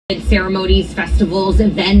Ceremonies, festivals,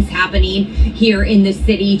 events happening here in the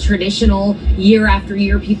city. Traditional, year after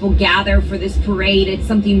year, people gather for this parade. It's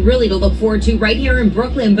something really to look forward to right here in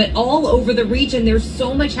Brooklyn, but all over the region. There's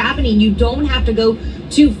so much happening. You don't have to go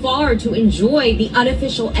too far to enjoy the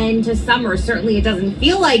unofficial end to summer. Certainly it doesn't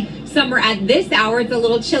feel like summer at this hour. It's a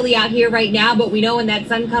little chilly out here right now, but we know when that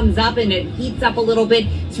sun comes up and it heats up a little bit,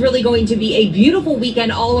 it's really going to be a beautiful weekend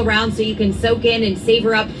all around, so you can soak in and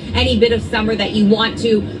savor up any bit of summer that you want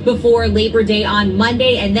to before Labor Day on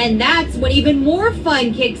Monday. And then that's when even more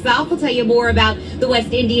fun kicks off. We'll tell you more about the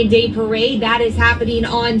West Indian Day Parade. That is happening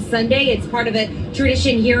on Sunday. It's part of a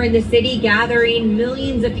tradition here in the city, gathering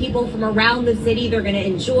millions of people from around the city. They're going to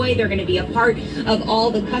enjoy, they're going to be a part of all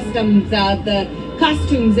the customs, the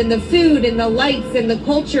costumes and the food and the lights and the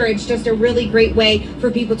culture. It's just a really great way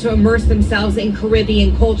for people to immerse themselves in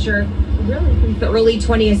Caribbean culture. Really, since the early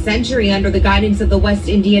 20th century, under the guidance of the West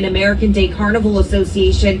Indian American Day Carnival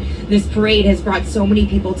Association, this parade has brought so many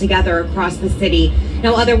people together across the city.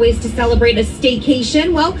 Now, other ways to celebrate a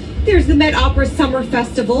staycation, well, there's the Met Opera Summer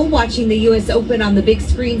Festival, watching the U.S. Open on the big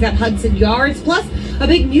screens at Hudson Yards, plus a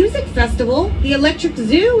big music festival. The Electric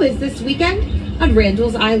Zoo is this weekend on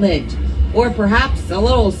Randall's Island. Or perhaps a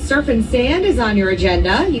little surf and sand is on your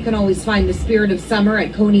agenda. You can always find the spirit of summer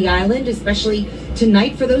at Coney Island, especially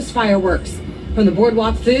tonight for those fireworks. From the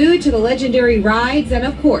boardwalk food to the legendary rides, and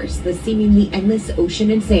of course, the seemingly endless ocean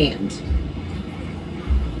and sand.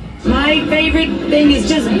 My favorite thing is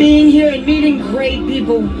just being here and meeting great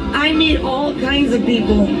people. I meet all kinds of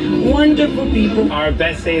people, wonderful people. Our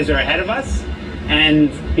best days are ahead of us, and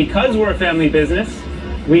because we're a family business,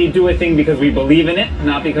 we do a thing because we believe in it,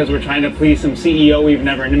 not because we're trying to please some CEO we've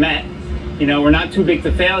never met. You know, we're not too big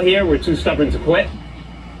to fail here, we're too stubborn to quit.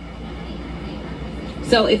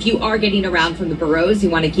 So if you are getting around from the boroughs,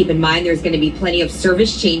 you want to keep in mind there's going to be plenty of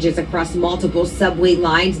service changes across multiple subway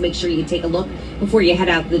lines. Make sure you take a look before you head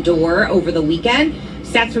out the door over the weekend.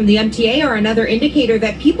 Stats from the MTA are another indicator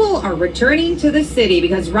that people are returning to the city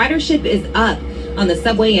because ridership is up on the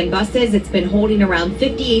subway and buses. It's been holding around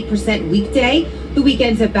 58% weekday. The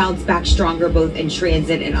weekends have bounced back stronger both in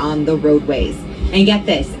transit and on the roadways. And get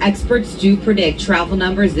this, experts do predict travel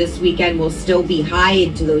numbers this weekend will still be high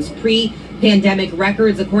into those pre-pandemic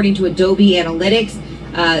records. According to Adobe Analytics,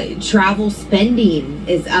 travel spending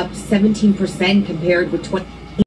is up 17% compared with 20.